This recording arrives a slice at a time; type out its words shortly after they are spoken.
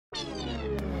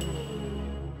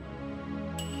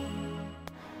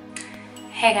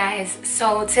Hey guys,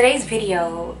 so today's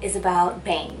video is about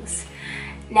bangs.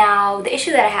 Now the issue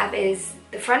that I have is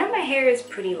the front of my hair is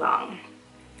pretty long,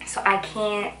 so I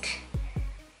can't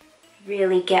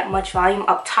really get much volume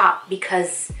up top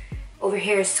because over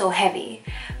here is so heavy.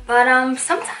 But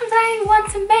sometimes I want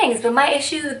some bangs, but my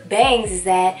issue with bangs is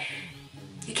that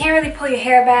you can't really pull your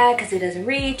hair back because it doesn't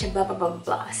reach and blah blah blah blah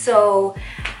blah. So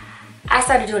I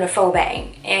started doing a faux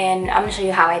bang and I'm gonna show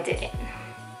you how I did it.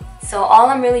 So all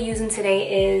I'm really using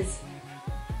today is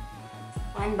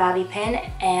one bobby pin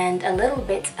and a little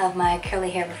bit of my curly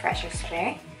hair refresher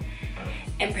spray.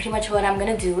 And pretty much what I'm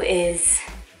gonna do is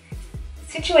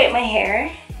situate my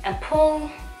hair and pull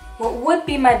what would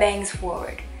be my bangs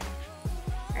forward,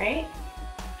 right?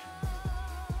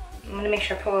 I'm gonna make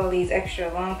sure I pull all these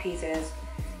extra long pieces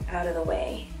out of the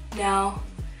way. Now,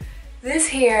 this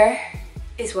here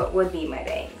is what would be my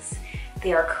bangs.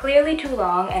 They are clearly too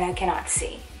long and I cannot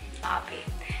see.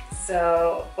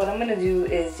 So what I'm gonna do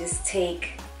is just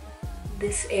take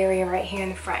this area right here in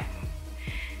the front.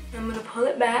 I'm gonna pull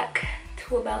it back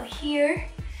to about here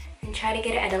and try to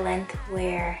get it at a length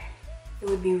where it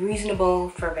would be reasonable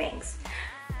for bangs.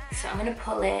 So I'm gonna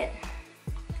pull it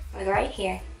like right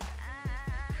here.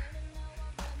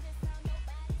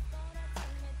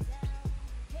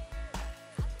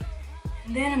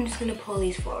 And then I'm just gonna pull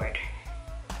these forward.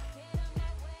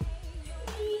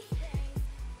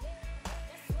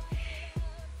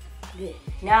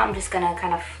 Now I'm just gonna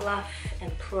kind of fluff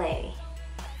and play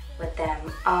with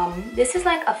them. This is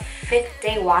like a 5th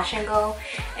day wash and go,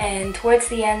 and towards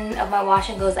the end of my wash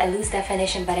and goes I lose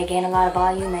definition but I gain a lot of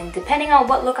volume, and depending on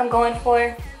what look I'm going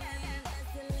for,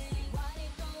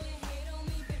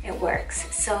 it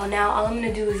works. So now all I'm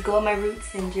gonna do is go with my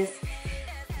roots and just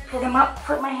pull them up,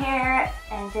 put my hair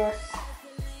and just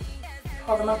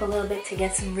pull them up a little bit to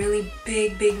get some really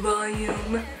big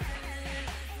volume.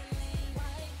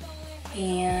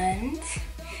 And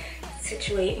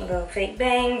situate my little fake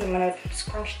bangs. I'm gonna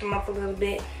scrunch them up a little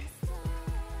bit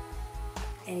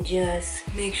and just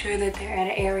make sure that they're at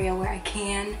an area where I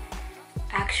can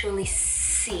actually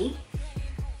see.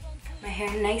 My hair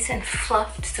nice and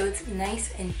fluffed so it's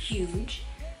nice and huge.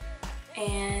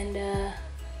 And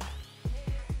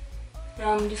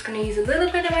now I'm just gonna use a little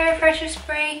bit of my refresher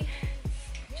spray,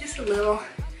 just a little,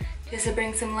 just to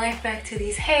bring some life back to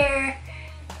these hair.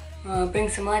 Bring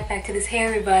some life back to this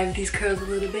hair, revive these curls a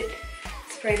little bit.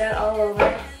 Spray that all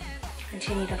over.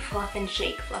 Continue to fluff and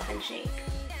shake, fluff and shake.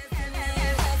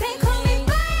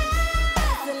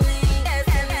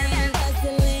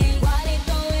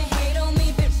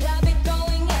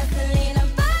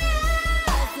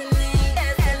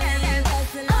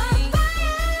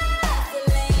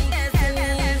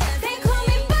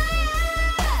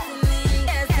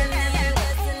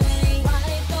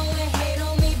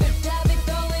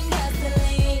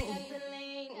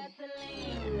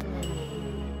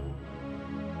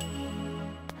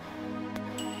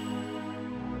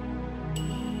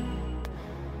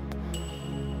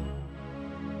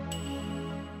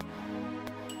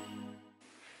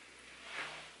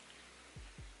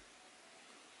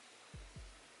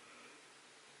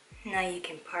 Now you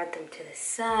can part them to the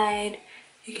side.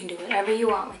 You can do whatever you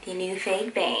want with your new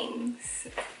fake bangs.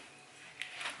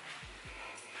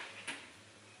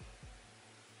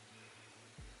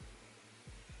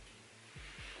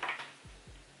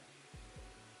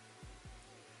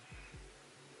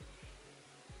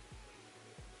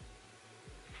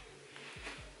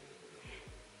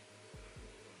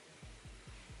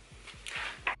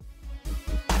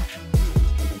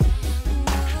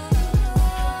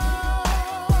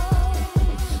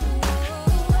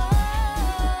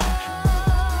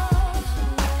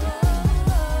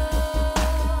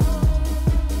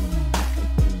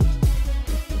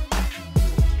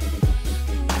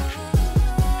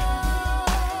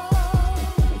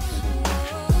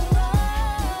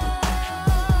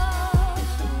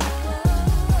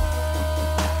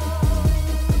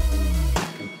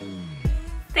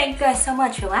 Thank you guys so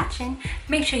much for watching.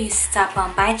 Make sure you stop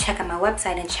on by, check out my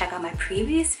website, and check out my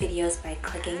previous videos by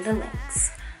clicking the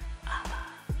links.